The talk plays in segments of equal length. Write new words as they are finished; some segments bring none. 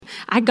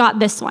I got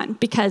this one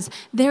because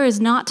there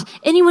is not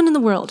anyone in the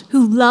world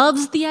who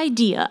loves the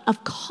idea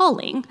of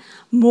calling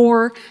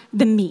more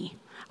than me.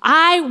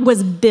 I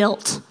was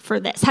built for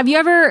this. Have you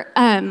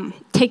ever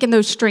taken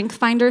those Strength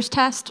Finders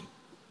test?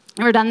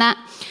 Ever done that?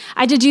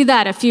 I did do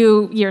that a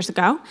few years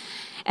ago,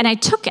 and I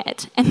took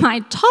it, and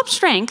my top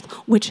strength,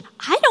 which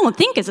I don't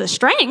think is a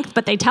strength,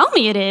 but they tell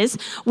me it is,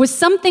 was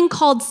something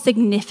called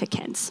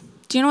significance.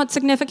 Do you know what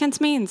significance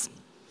means?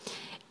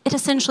 It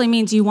essentially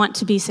means you want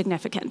to be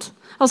significant.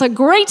 I was like,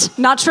 great,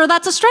 not sure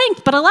that's a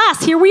strength, but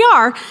alas, here we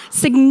are.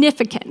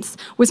 Significance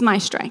was my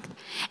strength.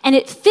 And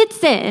it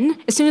fits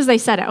in, as soon as they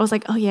said it, I was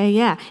like, oh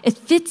yeah. It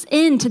fits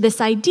into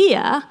this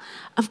idea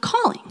of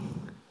calling.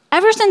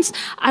 Ever since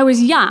I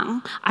was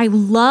young, I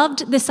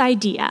loved this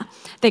idea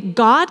that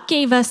God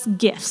gave us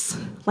gifts,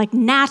 like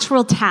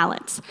natural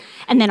talents,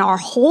 and then our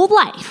whole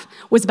life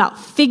was about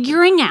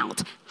figuring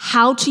out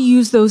how to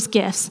use those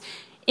gifts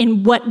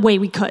in what way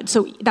we could.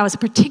 So that was a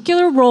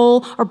particular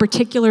role or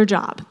particular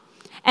job.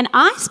 And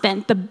I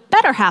spent the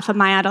better half of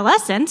my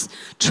adolescence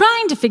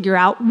trying to figure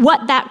out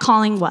what that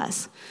calling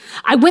was.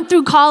 I went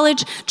through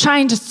college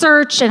trying to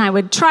search, and I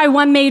would try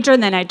one major,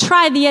 and then I'd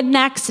try the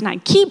next, and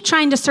I'd keep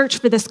trying to search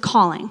for this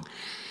calling.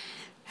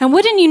 And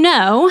wouldn't you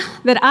know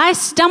that I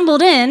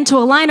stumbled into a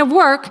line of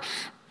work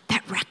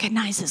that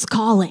recognizes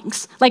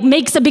callings, like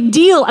makes a big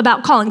deal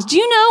about callings. Do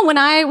you know when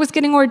I was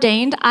getting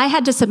ordained, I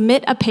had to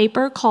submit a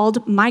paper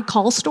called My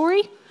Call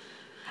Story?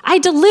 I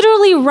had to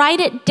literally write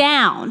it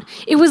down.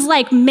 It was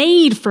like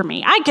made for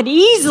me. I could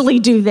easily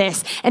do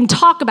this and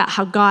talk about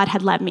how God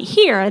had led me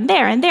here and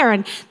there and there,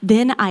 and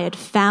then I had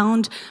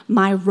found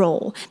my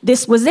role.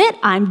 This was it.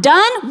 I'm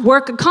done.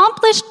 Work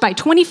accomplished. By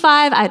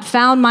 25, I had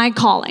found my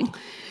calling.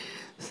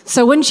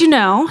 So wouldn't you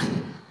know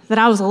that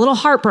I was a little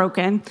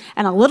heartbroken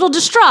and a little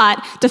distraught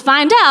to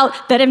find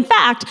out that, in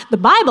fact, the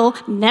Bible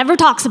never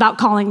talks about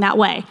calling that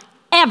way,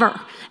 ever.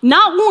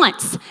 Not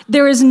once.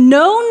 There is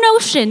no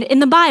notion in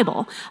the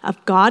Bible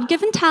of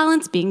God-given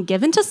talents being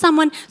given to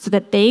someone so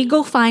that they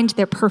go find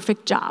their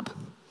perfect job.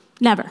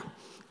 Never.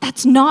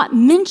 That's not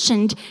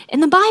mentioned in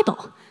the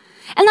Bible.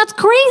 And that's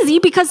crazy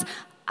because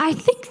I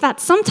think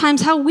that's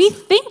sometimes how we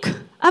think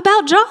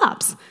about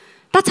jobs.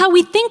 That's how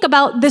we think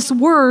about this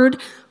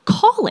word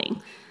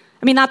calling.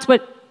 I mean, that's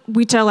what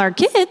we tell our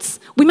kids.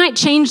 We might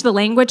change the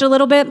language a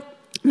little bit,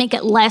 make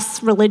it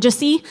less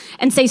religious-y,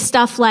 and say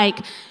stuff like,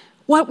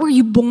 what were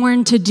you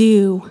born to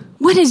do?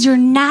 What is your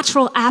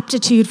natural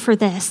aptitude for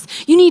this?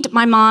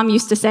 My mom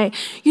used to say,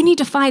 you need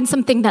to find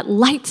something that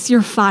lights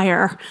your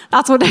fire.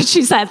 That's what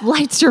she said,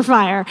 lights your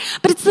fire.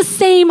 But it's the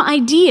same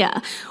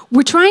idea.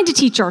 We're trying to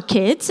teach our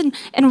kids,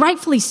 and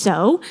rightfully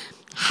so,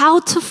 how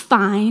to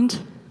find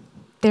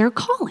their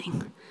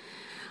calling.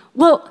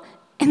 Well,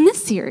 in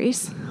this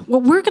series,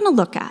 what we're going to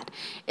look at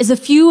is a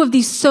few of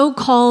these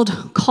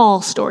so-called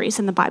call stories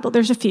in the Bible.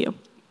 There's a few.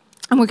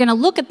 And we're going to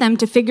look at them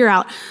to figure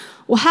out,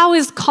 well, how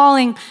is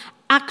calling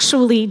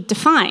actually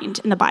defined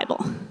in the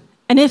Bible?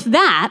 And if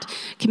that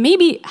can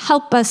maybe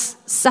help us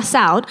suss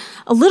out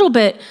a little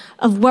bit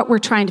of what we're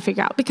trying to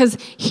figure out. Because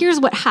here's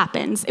what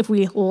happens if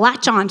we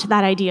latch on to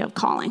that idea of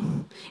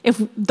calling.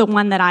 If the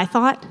one that I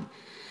thought,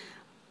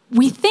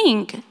 we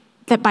think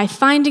that by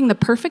finding the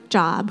perfect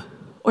job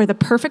or the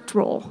perfect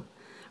role,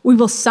 we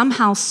will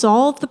somehow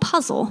solve the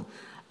puzzle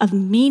of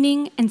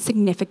meaning and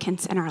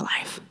significance in our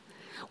life.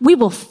 We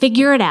will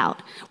figure it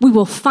out. We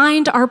will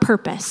find our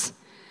purpose.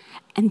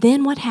 And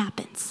then what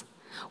happens?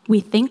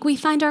 We think we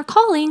find our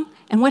calling,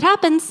 and what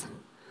happens?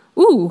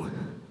 Ooh,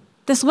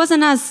 this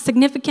wasn't as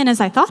significant as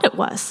I thought it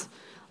was.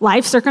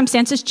 Life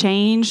circumstances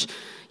change.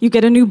 You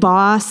get a new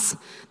boss.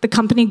 The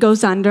company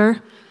goes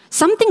under.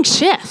 Something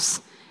shifts,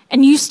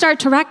 and you start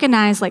to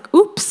recognize, like,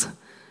 oops,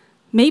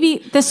 maybe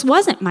this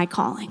wasn't my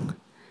calling.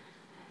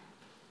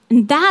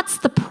 And that's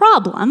the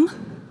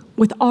problem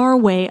with our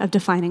way of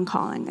defining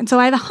calling. And so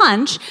I have a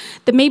hunch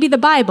that maybe the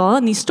Bible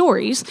and these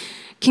stories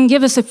can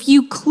give us a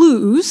few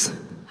clues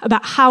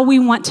about how we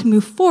want to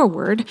move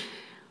forward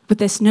with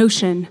this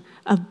notion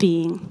of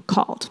being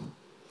called.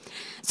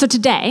 So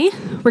today,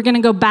 we're going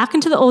to go back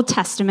into the Old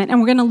Testament, and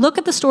we're going to look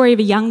at the story of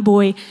a young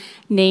boy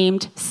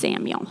named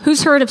Samuel.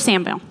 Who's heard of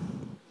Samuel?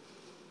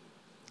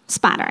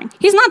 Spattering.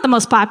 He's not the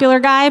most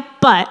popular guy,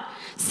 but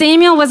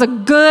Samuel was a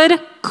good,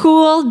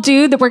 cool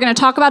dude that we're going to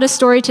talk about his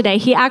story today.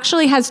 He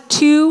actually has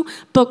 2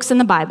 books in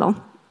the Bible,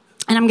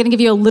 and I'm going to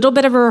give you a little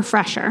bit of a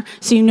refresher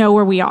so you know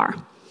where we are.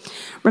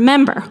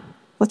 Remember,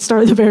 let's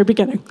start at the very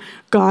beginning.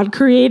 God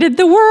created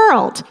the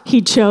world.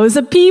 He chose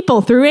a people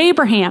through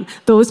Abraham.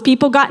 Those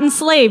people got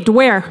enslaved.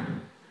 Where?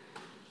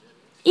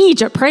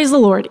 Egypt. Praise the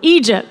Lord.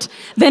 Egypt.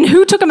 Then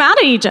who took them out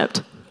of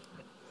Egypt?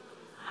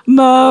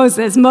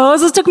 Moses.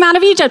 Moses took them out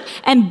of Egypt.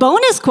 And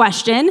bonus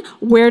question,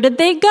 where did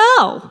they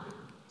go?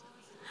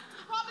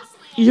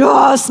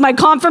 Yes, my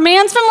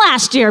confirmands from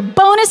last year.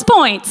 Bonus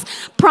points.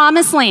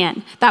 Promised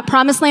land. That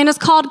promised land is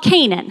called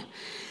Canaan.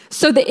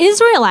 So the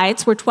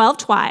Israelites were 12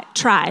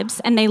 tribes,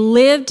 and they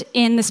lived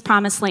in this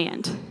promised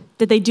land.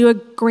 Did they do a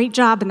great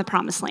job in the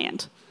promised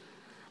land?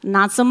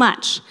 Not so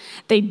much.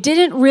 They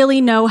didn't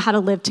really know how to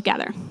live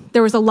together.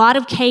 There was a lot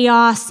of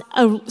chaos,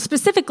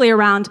 specifically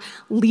around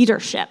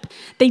leadership.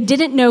 They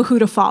didn't know who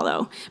to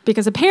follow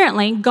because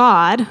apparently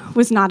God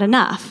was not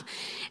enough.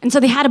 And so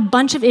they had a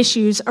bunch of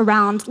issues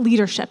around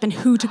leadership and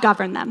who to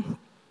govern them.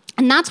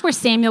 And that's where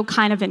Samuel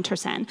kind of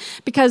enters in,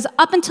 because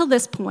up until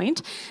this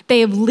point, they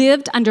have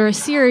lived under a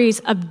series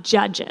of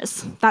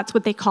judges. That's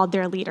what they called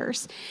their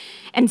leaders.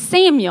 And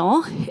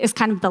Samuel is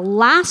kind of the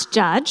last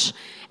judge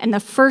and the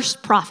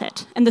first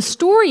prophet. And the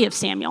story of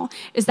Samuel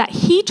is that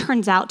he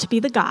turns out to be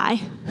the guy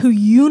who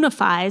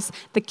unifies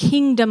the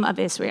kingdom of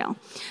Israel.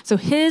 So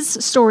his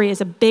story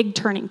is a big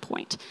turning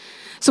point.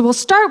 So we'll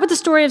start with the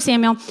story of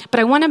Samuel, but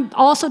I want to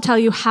also tell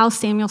you how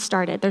Samuel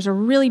started. There's a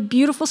really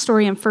beautiful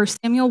story in 1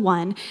 Samuel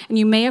 1, and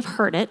you may have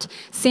heard it.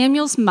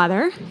 Samuel's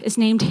mother is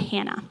named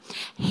Hannah.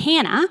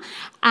 Hannah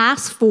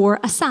asked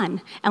for a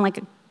son, and like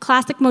a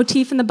classic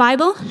motif in the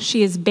Bible,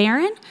 she is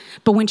barren,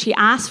 but when she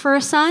asks for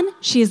a son,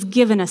 she is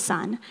given a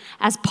son.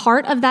 As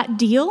part of that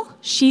deal,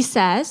 she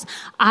says,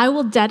 I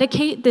will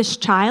dedicate this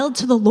child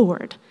to the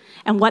Lord.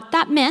 And what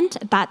that meant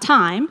at that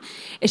time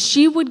is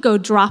she would go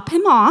drop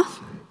him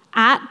off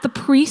at the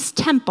priest's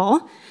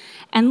temple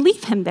and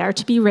leave him there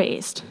to be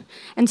raised.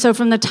 And so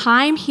from the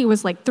time he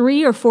was like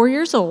 3 or 4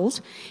 years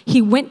old,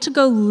 he went to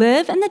go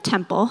live in the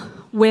temple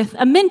with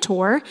a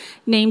mentor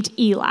named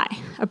Eli,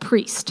 a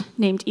priest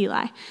named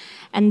Eli.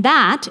 And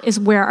that is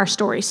where our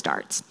story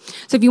starts.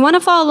 So if you want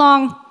to follow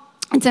along,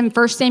 it's in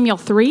 1 Samuel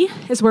 3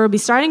 is where we'll be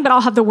starting, but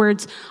I'll have the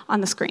words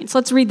on the screen. So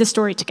let's read the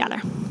story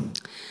together.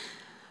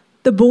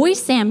 The boy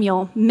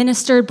Samuel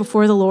ministered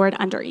before the Lord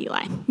under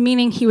Eli,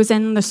 meaning he was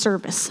in the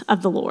service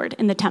of the Lord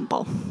in the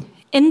temple.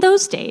 In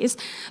those days,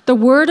 the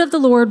word of the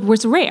Lord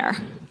was rare.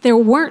 There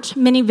weren't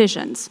many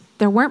visions.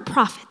 There weren't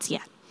prophets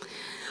yet.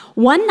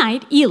 One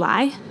night,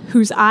 Eli,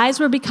 whose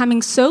eyes were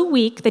becoming so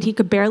weak that he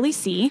could barely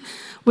see,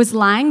 was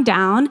lying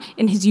down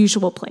in his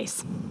usual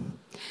place.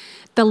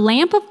 The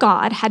lamp of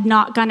God had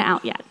not gone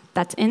out yet.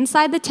 That's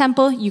inside the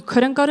temple. You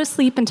couldn't go to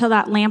sleep until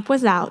that lamp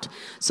was out.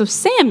 So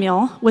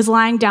Samuel was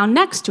lying down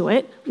next to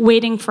it,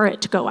 waiting for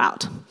it to go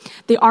out.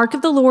 The ark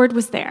of the Lord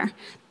was there.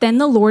 Then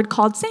the Lord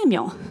called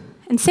Samuel.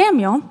 And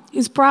Samuel,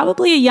 who's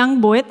probably a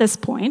young boy at this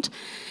point,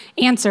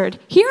 answered,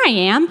 Here I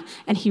am.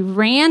 And he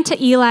ran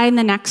to Eli in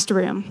the next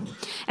room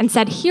and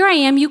said, Here I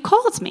am, you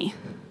called me.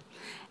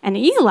 And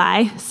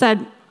Eli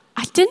said,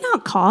 I did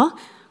not call.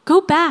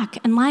 Go back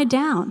and lie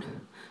down.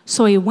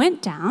 So he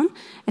went down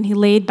and he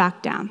laid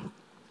back down.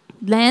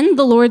 Then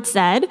the Lord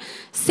said,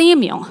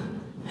 Samuel.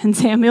 And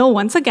Samuel,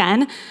 once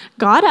again,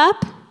 got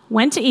up,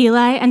 went to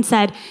Eli, and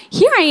said,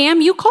 Here I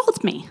am, you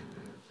called me.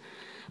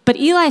 But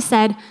Eli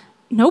said,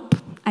 Nope,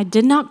 I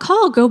did not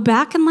call. Go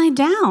back and lie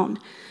down.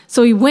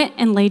 So he went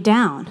and lay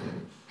down.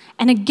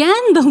 And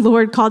again the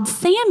Lord called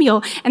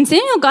Samuel. And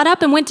Samuel got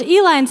up and went to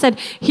Eli and said,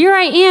 Here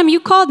I am, you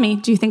called me.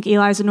 Do you think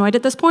Eli's annoyed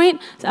at this point?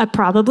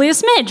 Probably a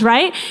smidge,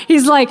 right?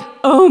 He's like,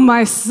 oh,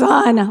 my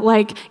son,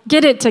 like,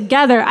 get it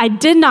together. I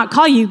did not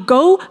call you.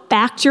 Go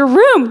back to your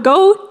room.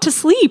 Go to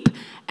sleep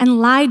and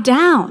lie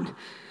down.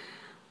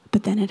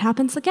 But then it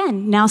happens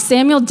again. Now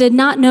Samuel did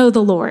not know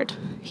the Lord.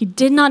 He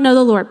did not know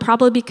the Lord,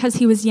 probably because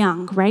he was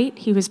young, right?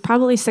 He was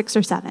probably 6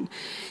 or 7.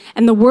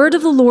 And the word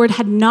of the Lord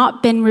had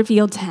not been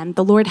revealed to him.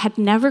 The Lord had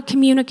never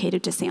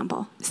communicated to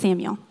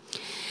Samuel.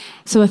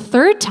 So a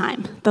third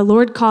time, the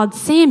Lord called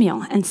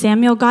Samuel, and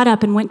Samuel got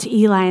up and went to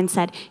Eli and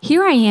said,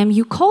 Here I am,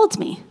 you called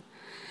me.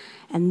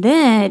 And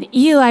then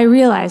Eli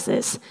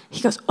realizes,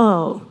 he goes,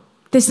 oh,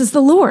 this is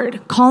the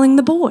Lord calling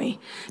the boy.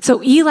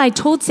 So Eli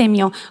told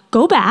Samuel,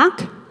 Go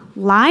back,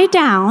 lie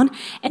down,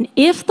 and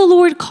if the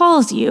Lord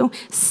calls you,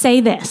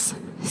 say this.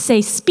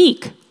 Say,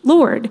 Speak,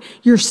 Lord,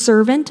 your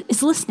servant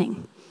is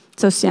listening.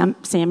 So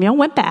Samuel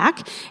went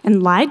back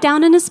and lied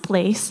down in his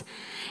place.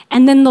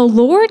 And then the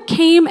Lord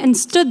came and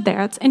stood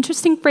there. It's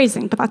interesting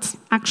phrasing, but that's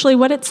actually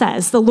what it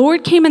says. The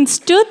Lord came and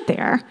stood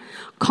there,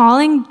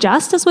 calling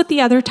just as with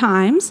the other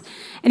times.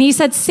 And he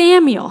said,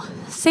 Samuel,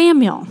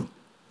 Samuel.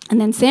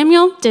 And then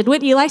Samuel did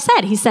what Eli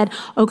said. He said,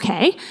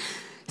 Okay,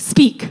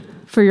 speak,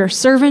 for your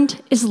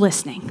servant is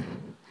listening.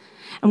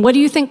 And what do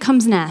you think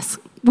comes next?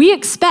 We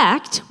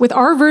expect, with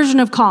our version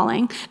of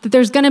calling, that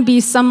there's going to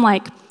be some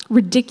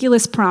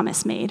ridiculous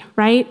promise made,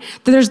 right?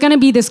 That there's going to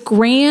be this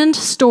grand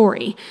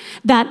story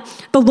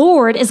that the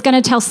Lord is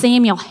going to tell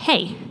Samuel,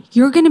 hey,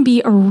 you're going to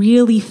be a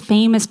really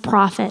famous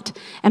prophet,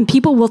 and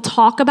people will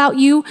talk about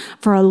you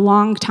for a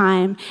long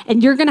time,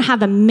 and you're going to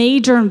have a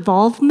major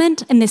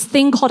involvement in this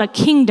thing called a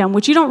kingdom,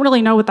 which you don't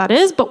really know what that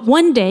is, but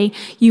one day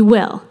you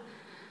will.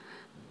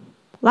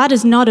 That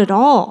is not at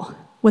all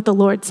what the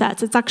Lord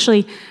says. It's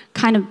actually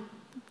kind of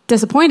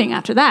disappointing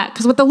after that,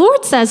 because what the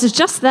Lord says is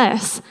just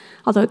this,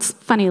 although it's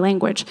funny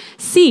language.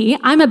 See,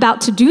 I'm about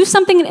to do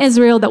something in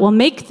Israel that will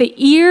make the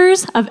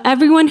ears of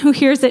everyone who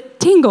hears it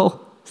tingle.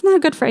 Isn't that a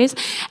good phrase?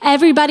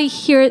 Everybody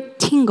hear it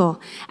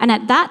tingle. And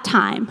at that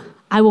time,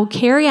 I will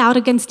carry out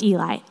against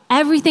Eli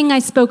everything I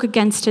spoke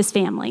against his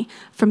family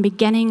from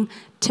beginning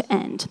to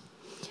end.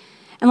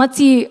 And let's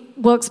see,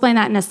 we'll explain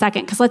that in a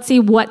second, because let's see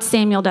what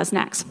Samuel does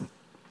next.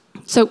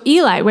 So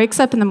Eli wakes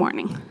up in the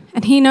morning,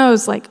 and he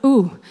knows, like,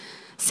 ooh,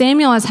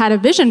 Samuel has had a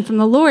vision from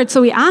the Lord.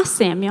 So he asked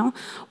Samuel,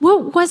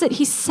 what was it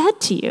he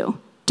said to you?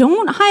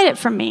 Don't hide it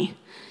from me.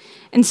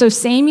 And so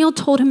Samuel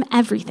told him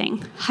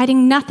everything,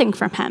 hiding nothing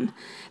from him.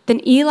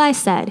 Then Eli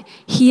said,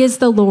 he is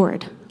the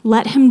Lord.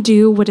 Let him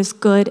do what is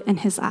good in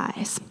his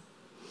eyes.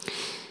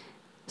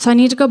 So I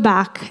need to go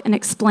back and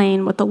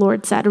explain what the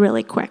Lord said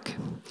really quick,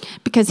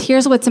 because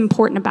here's what's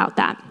important about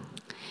that.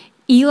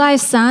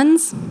 Eli's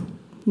sons,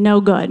 no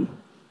good.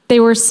 They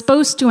were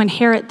supposed to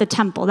inherit the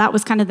temple. That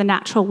was kind of the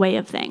natural way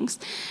of things.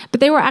 But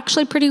they were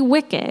actually pretty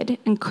wicked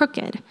and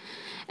crooked.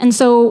 And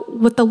so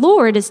what the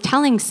Lord is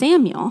telling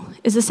Samuel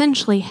is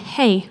essentially,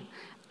 hey,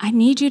 I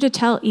need you to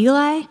tell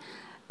Eli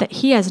that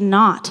he has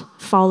not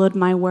followed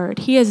my word.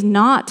 He has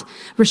not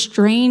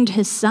restrained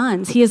his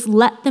sons. He has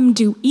let them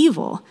do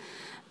evil.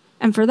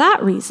 And for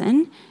that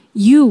reason,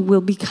 you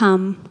will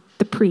become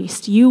the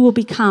priest. You will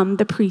become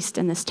the priest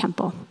in this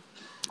temple.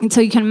 And so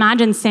you can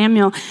imagine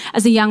Samuel,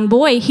 as a young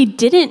boy, he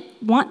didn't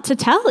want to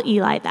tell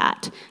Eli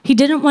that. He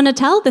didn't want to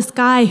tell this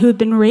guy who had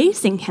been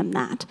raising him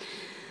that.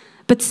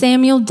 But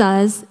Samuel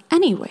does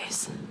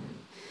anyways.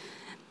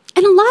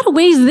 In a lot of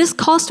ways, this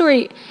call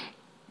story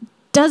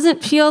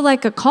doesn't feel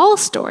like a call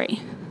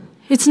story.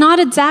 It's not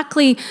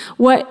exactly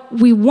what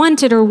we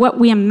wanted or what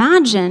we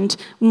imagined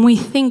when we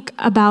think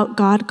about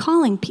God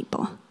calling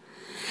people.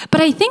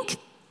 But I think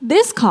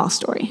this call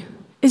story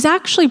is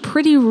actually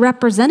pretty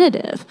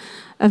representative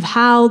of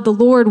how the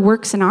Lord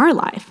works in our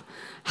life,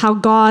 how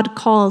God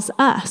calls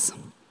us.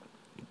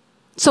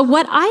 So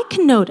what I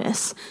can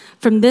notice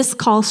from this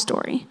call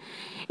story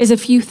is a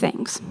few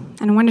things,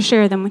 and I want to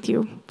share them with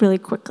you really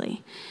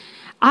quickly.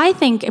 I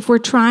think if we're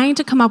trying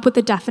to come up with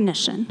a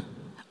definition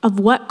of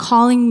what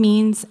calling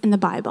means in the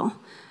Bible,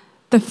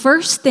 the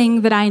first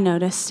thing that I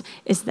noticed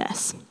is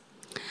this.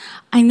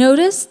 I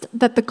noticed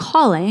that the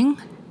calling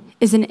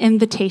is an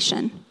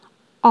invitation,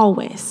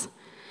 always.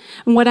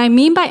 And what I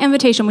mean by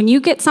invitation, when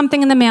you get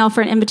something in the mail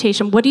for an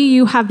invitation, what do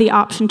you have the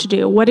option to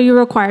do? What are you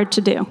required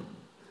to do?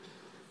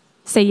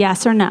 Say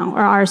yes or no,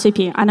 or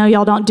RSVP. I know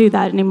y'all don't do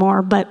that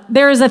anymore, but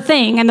there is a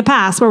thing in the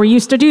past where we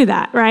used to do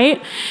that,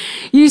 right?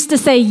 You used to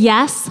say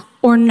yes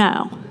or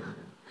no.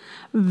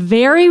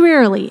 Very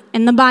rarely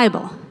in the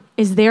Bible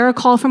is there a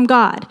call from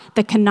God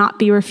that cannot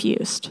be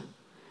refused.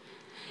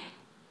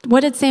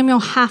 What did Samuel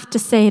have to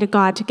say to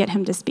God to get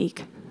him to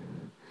speak?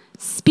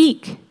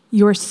 Speak,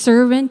 your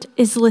servant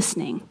is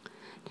listening.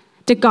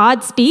 Did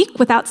God speak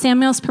without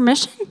Samuel's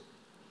permission?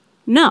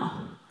 No.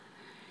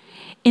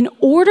 In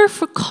order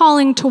for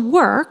calling to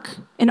work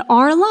in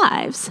our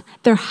lives,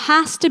 there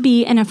has to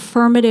be an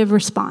affirmative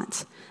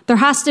response. There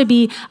has to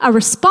be a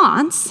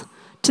response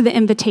to the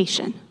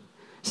invitation.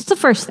 So that's the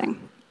first thing.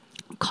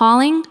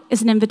 Calling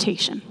is an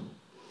invitation.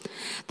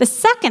 The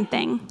second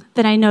thing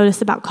that I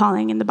notice about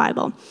calling in the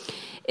Bible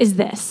is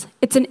this.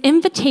 It's an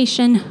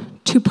invitation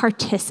to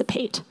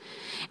participate.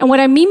 And what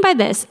I mean by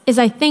this is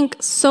I think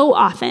so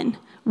often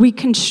we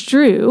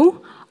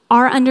construe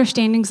our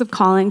understandings of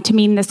calling to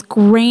mean this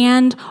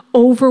grand,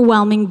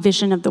 overwhelming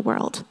vision of the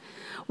world,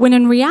 when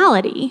in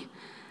reality,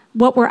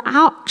 what we're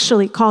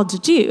actually called to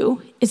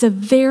do is a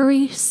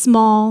very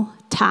small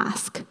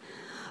task.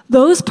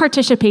 Those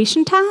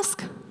participation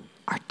tasks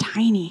are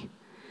tiny.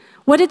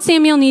 What did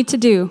Samuel need to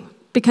do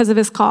because of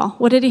his call?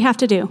 What did he have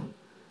to do?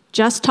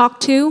 Just talk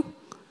to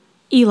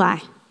Eli.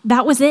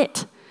 That was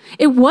it.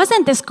 It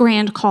wasn't this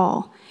grand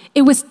call.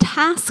 It was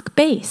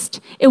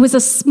task-based. It was a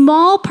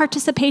small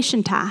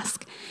participation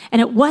task, and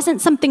it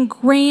wasn't something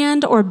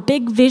grand or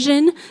big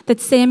vision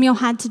that Samuel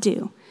had to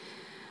do.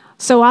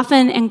 So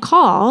often in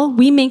call,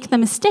 we make the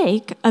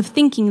mistake of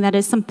thinking that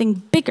is something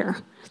bigger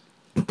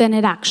than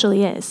it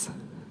actually is.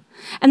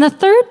 And the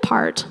third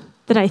part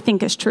that I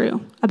think is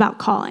true about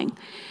calling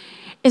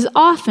is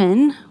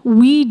often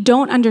we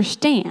don't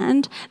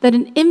understand that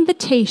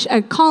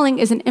a calling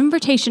is an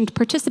invitation to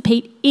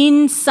participate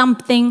in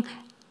something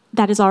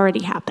that is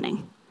already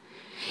happening.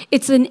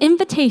 It's an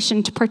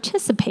invitation to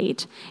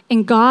participate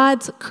in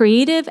God's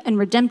creative and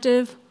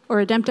redemptive, or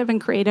redemptive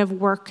and creative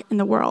work in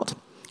the world.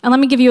 And let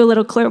me give you a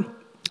little clue.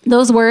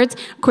 Those words,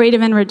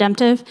 creative and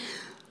redemptive,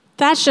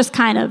 that's just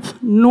kind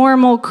of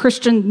normal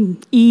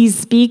Christianese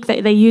speak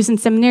that they use in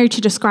seminary to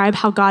describe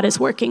how God is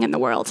working in the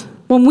world.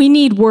 When we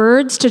need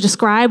words to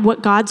describe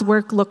what God's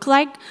work looks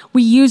like,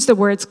 we use the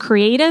words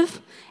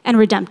creative and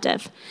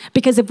redemptive.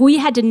 Because if we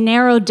had to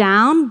narrow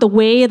down the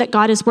way that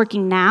God is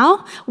working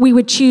now, we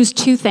would choose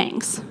two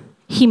things.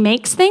 He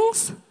makes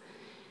things,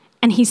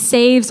 and he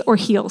saves or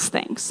heals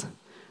things,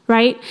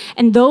 right?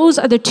 And those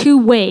are the two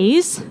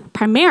ways,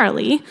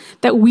 primarily,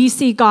 that we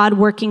see God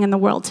working in the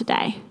world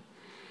today.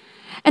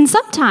 And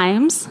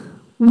sometimes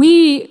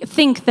we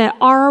think that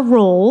our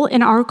role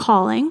in our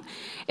calling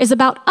is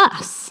about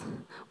us,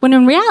 when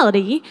in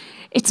reality,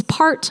 it's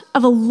part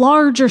of a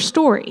larger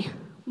story,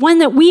 one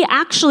that we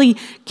actually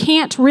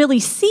can't really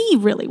see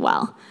really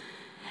well.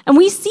 And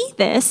we see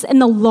this in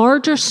the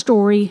larger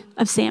story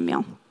of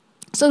Samuel.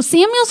 So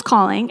Samuel's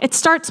calling, it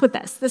starts with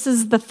this. This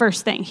is the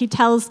first thing. He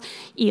tells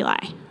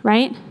Eli,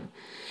 right?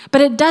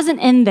 But it doesn't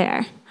end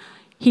there.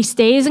 He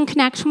stays in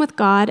connection with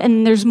God,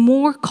 and there's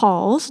more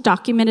calls,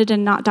 documented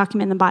and not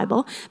documented in the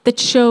Bible, that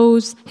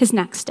shows his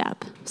next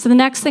step. So the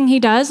next thing he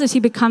does is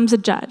he becomes a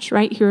judge,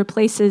 right? He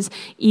replaces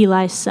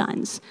Eli's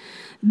sons.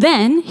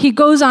 Then he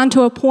goes on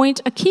to appoint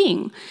a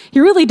king. He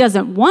really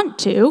doesn't want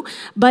to,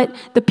 but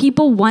the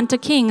people want a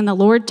king, and the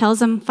Lord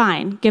tells him,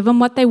 fine, give them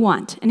what they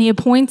want. And he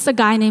appoints a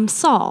guy named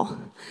Saul.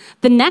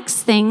 The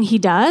next thing he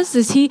does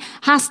is he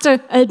has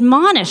to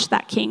admonish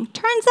that king.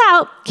 Turns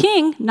out,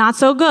 king, not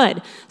so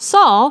good.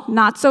 Saul,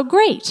 not so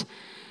great.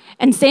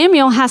 And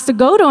Samuel has to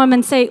go to him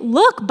and say,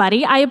 look,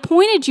 buddy, I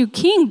appointed you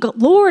king.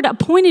 Lord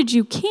appointed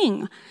you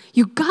king.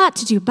 You got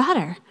to do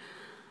better.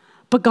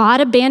 But God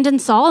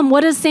abandoned Saul, and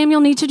what does Samuel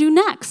need to do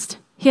next?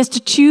 He has to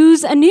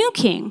choose a new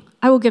king.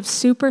 I will give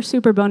super,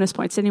 super bonus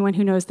points to anyone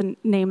who knows the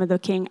name of the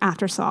king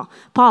after Saul.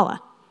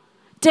 Paula.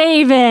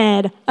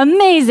 David.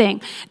 Amazing.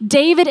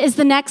 David is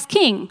the next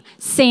king.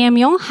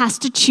 Samuel has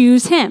to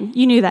choose him.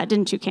 You knew that,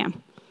 didn't you,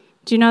 Cam?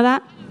 Do you know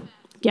that?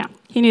 Yeah,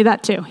 he knew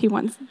that too.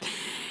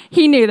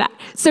 He knew that.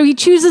 So he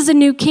chooses a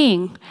new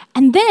king.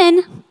 And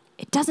then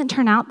it doesn't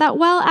turn out that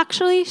well,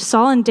 actually.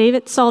 Saul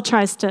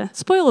tries to,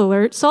 spoiler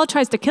alert, Saul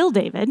tries to kill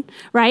David,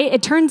 right?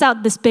 It turns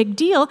out this big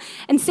deal.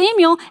 And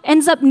Samuel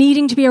ends up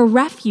needing to be a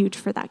refuge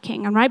for that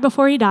king. And right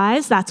before he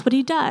dies, that's what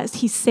he does.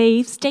 He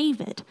saves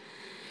David.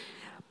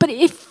 But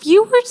if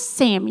you were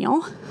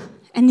Samuel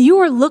and you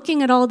were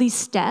looking at all these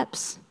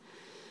steps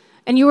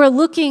and you were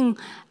looking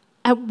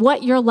at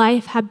what your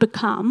life had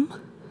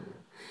become,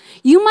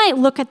 you might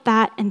look at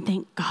that and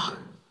think, oh,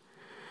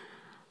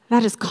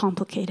 that is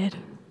complicated.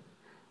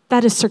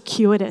 That is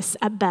circuitous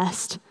at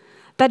best.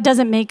 That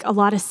doesn't make a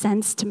lot of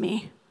sense to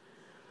me.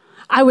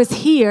 I was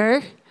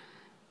here,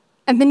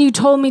 and then you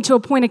told me to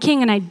appoint a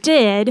king, and I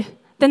did.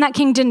 Then that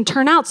king didn't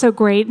turn out so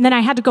great, and then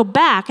I had to go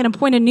back and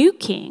appoint a new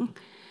king.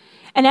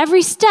 And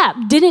every step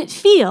didn't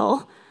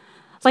feel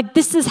like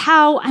this is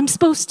how I'm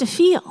supposed to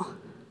feel.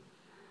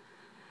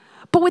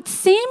 But what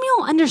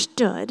Samuel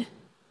understood,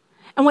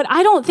 and what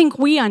I don't think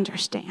we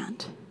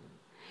understand,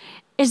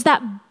 is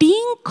that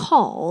being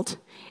called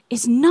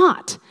is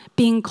not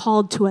being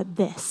called to a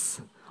this,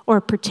 or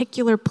a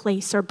particular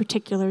place, or a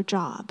particular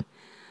job.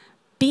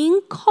 Being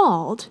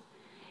called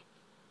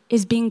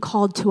is being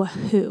called to a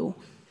who.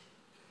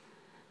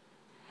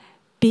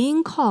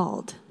 Being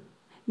called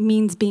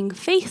means being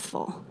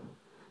faithful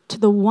to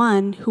the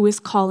one who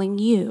is calling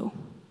you.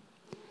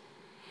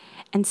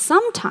 And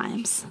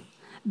sometimes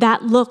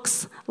that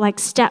looks like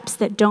steps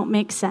that don't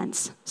make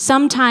sense.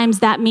 Sometimes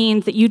that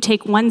means that you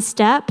take one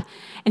step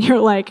and you're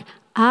like,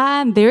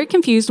 I'm very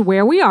confused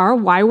where we are,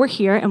 why we're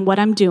here, and what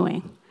I'm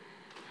doing.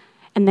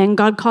 And then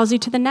God calls you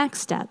to the next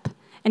step.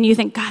 And you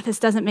think, God, this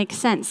doesn't make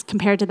sense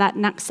compared to that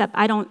next step.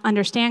 I don't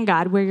understand,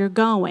 God, where you're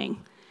going.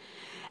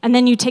 And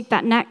then you take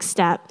that next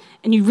step,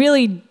 and you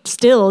really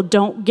still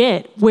don't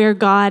get where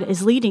God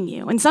is leading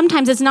you. And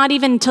sometimes it's not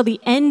even until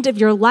the end of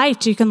your life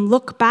till you can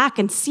look back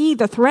and see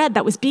the thread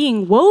that was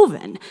being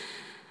woven.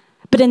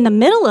 But in the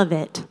middle of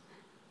it,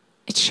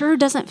 it sure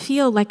doesn't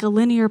feel like a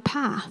linear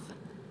path.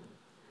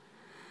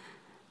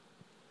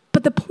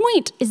 But the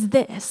point is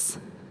this,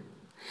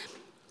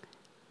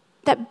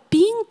 that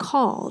being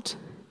called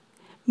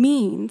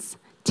means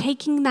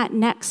taking that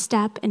next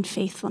step in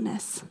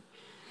faithfulness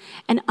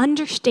and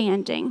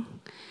understanding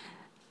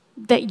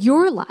that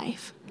your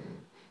life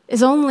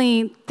is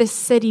only this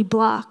city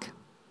block.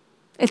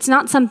 It's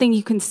not something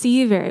you can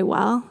see very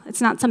well.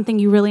 It's not something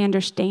you really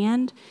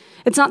understand.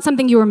 It's not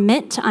something you were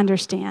meant to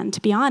understand,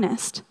 to be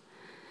honest.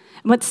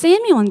 And what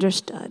Samuel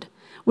understood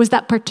was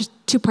that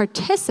to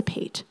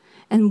participate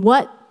in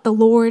what the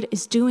Lord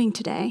is doing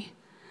today,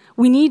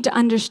 we need to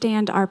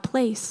understand our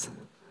place.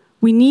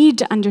 We need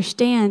to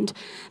understand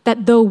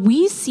that though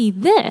we see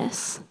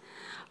this,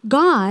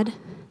 God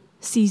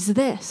sees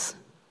this.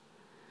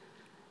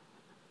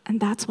 And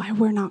that's why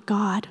we're not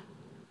God.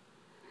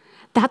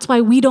 That's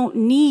why we don't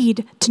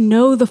need to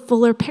know the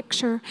fuller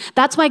picture.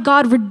 That's why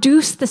God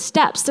reduced the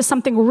steps to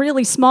something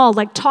really small,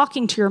 like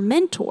talking to your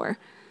mentor,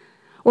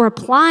 or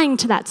applying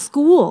to that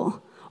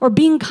school, or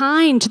being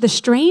kind to the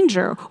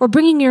stranger, or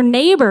bringing your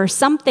neighbor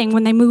something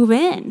when they move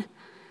in.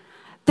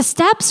 The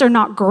steps are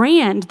not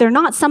grand. They're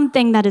not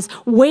something that is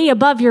way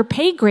above your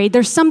pay grade.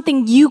 They're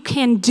something you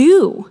can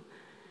do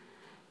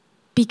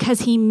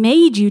because he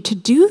made you to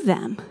do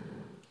them.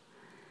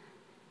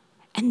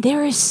 And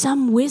there is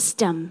some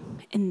wisdom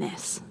in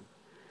this.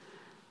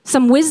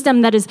 Some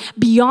wisdom that is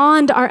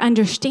beyond our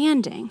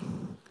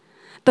understanding.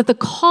 That the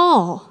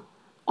call,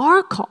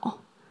 our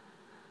call,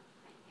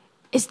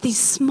 is these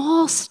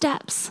small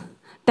steps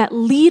that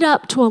lead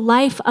up to a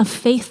life of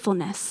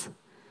faithfulness.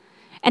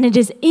 And it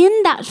is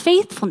in that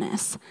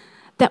faithfulness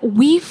that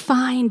we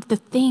find the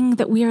thing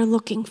that we are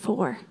looking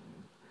for.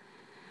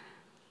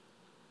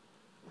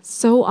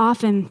 So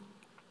often,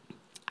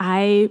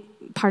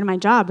 part of my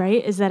job,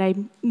 right, is that I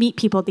meet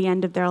people at the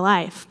end of their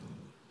life.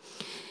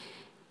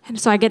 And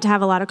so I get to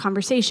have a lot of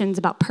conversations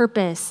about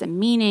purpose and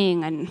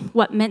meaning and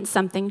what meant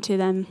something to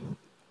them.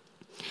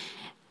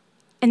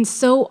 And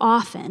so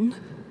often,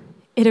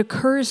 it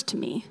occurs to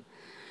me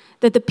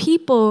that the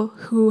people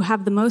who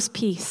have the most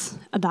peace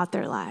about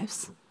their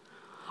lives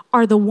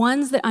are the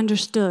ones that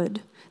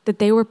understood that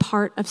they were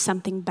part of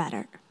something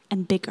better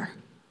and bigger.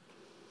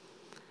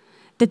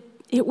 That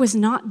it was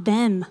not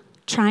them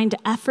trying to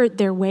effort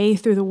their way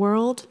through the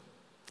world.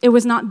 It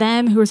was not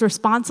them who was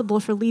responsible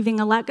for leaving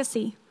a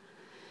legacy.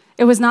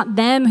 It was not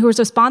them who was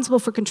responsible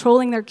for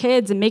controlling their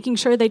kids and making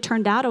sure they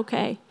turned out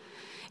okay.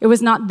 It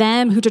was not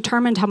them who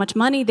determined how much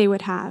money they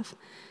would have.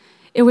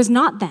 It was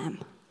not them.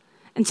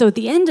 And so at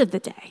the end of the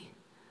day,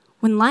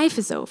 when life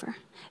is over,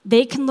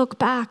 they can look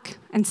back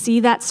and see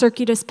that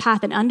circuitous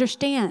path and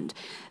understand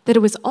that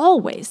it has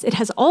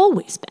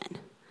always been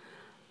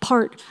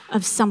part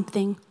of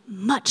something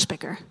much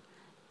bigger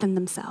than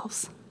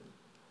themselves.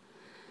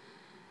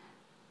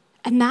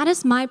 And that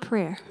is my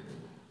prayer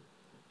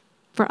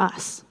for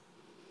us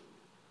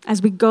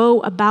as we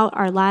go about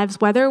our lives,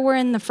 whether we're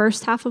in the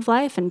first half of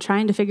life and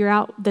trying to figure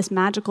out this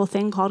magical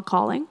thing called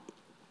calling,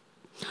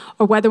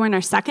 or whether we're in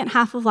our second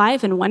half of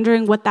life and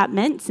wondering what that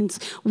meant since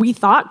we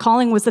thought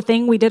calling was the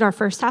thing we did our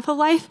first half of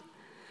life,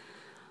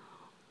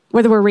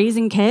 whether we're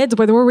raising kids,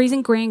 whether we're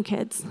raising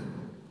grandkids,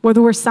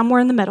 whether we're somewhere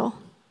in the middle,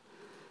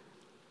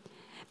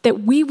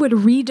 that we would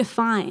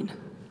redefine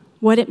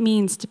what it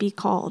means to be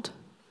called,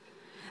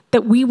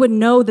 that we would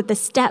know that the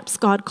steps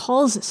God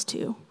calls us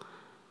to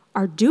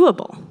are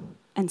doable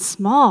and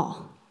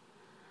small,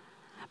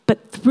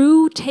 but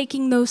through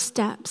taking those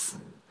steps,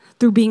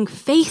 through being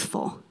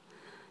faithful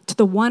to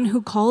the one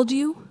who called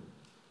you,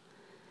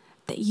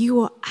 that you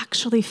will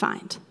actually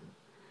find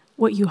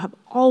what you have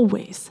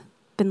always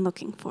been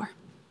looking for.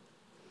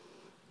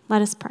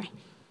 Let us pray.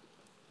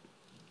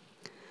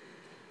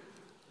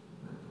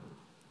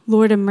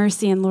 Lord of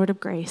mercy and Lord of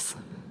grace,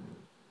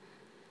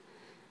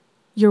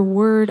 your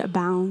word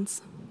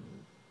abounds.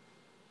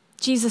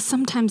 Jesus,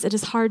 sometimes it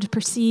is hard to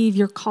perceive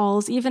your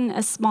calls, even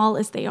as small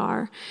as they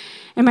are.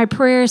 And my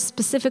prayer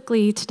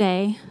specifically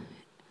today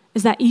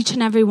is that each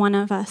and every one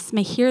of us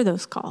may hear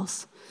those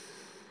calls,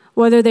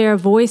 whether they are a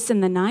voice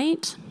in the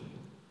night,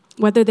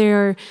 whether they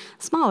are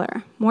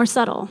smaller, more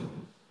subtle,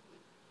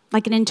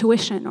 like an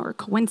intuition or a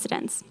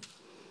coincidence,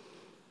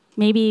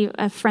 maybe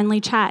a friendly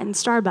chat in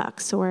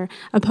Starbucks or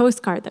a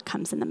postcard that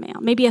comes in the mail,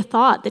 maybe a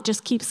thought that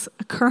just keeps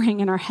occurring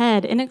in our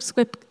head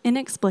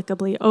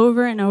inexplicably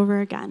over and over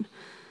again.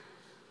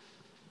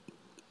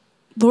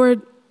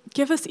 Lord,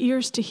 give us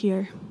ears to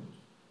hear.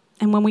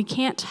 And when we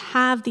can't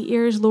have the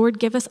ears, Lord,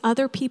 give us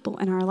other people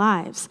in our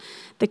lives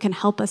that can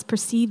help us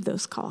perceive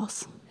those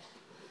calls.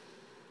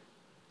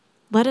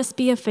 Let us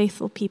be a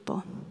faithful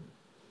people,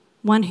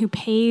 one who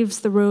paves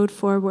the road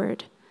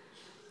forward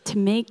to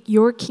make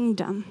your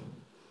kingdom,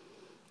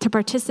 to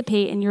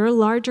participate in your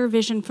larger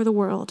vision for the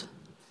world,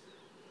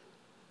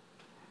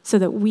 so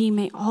that we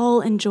may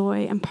all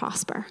enjoy and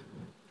prosper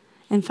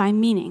and find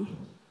meaning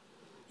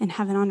in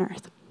heaven on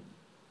earth.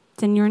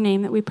 It's in your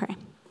name that we pray.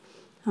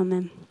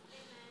 Amen.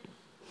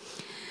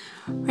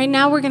 Right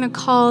now, we're going to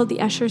call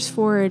the ushers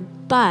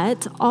forward,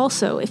 but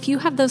also, if you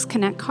have those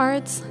Connect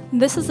cards,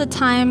 this is the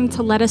time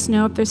to let us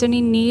know if there's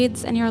any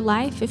needs in your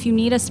life, if you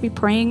need us to be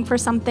praying for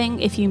something,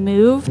 if you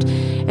moved,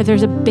 if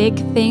there's a big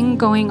thing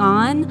going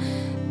on,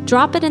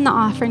 drop it in the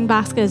offering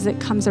basket as it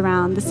comes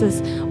around. This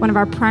is one of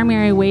our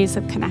primary ways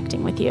of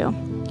connecting with you.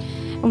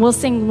 And we'll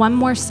sing one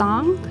more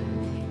song.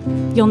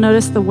 You'll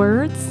notice the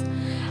words.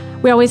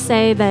 We always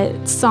say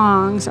that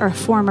songs are a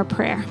form of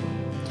prayer.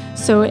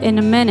 So in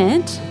a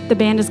minute, the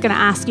band is going to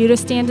ask you to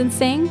stand and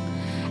sing.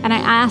 And I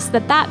ask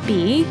that that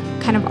be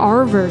kind of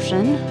our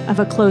version of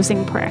a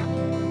closing prayer.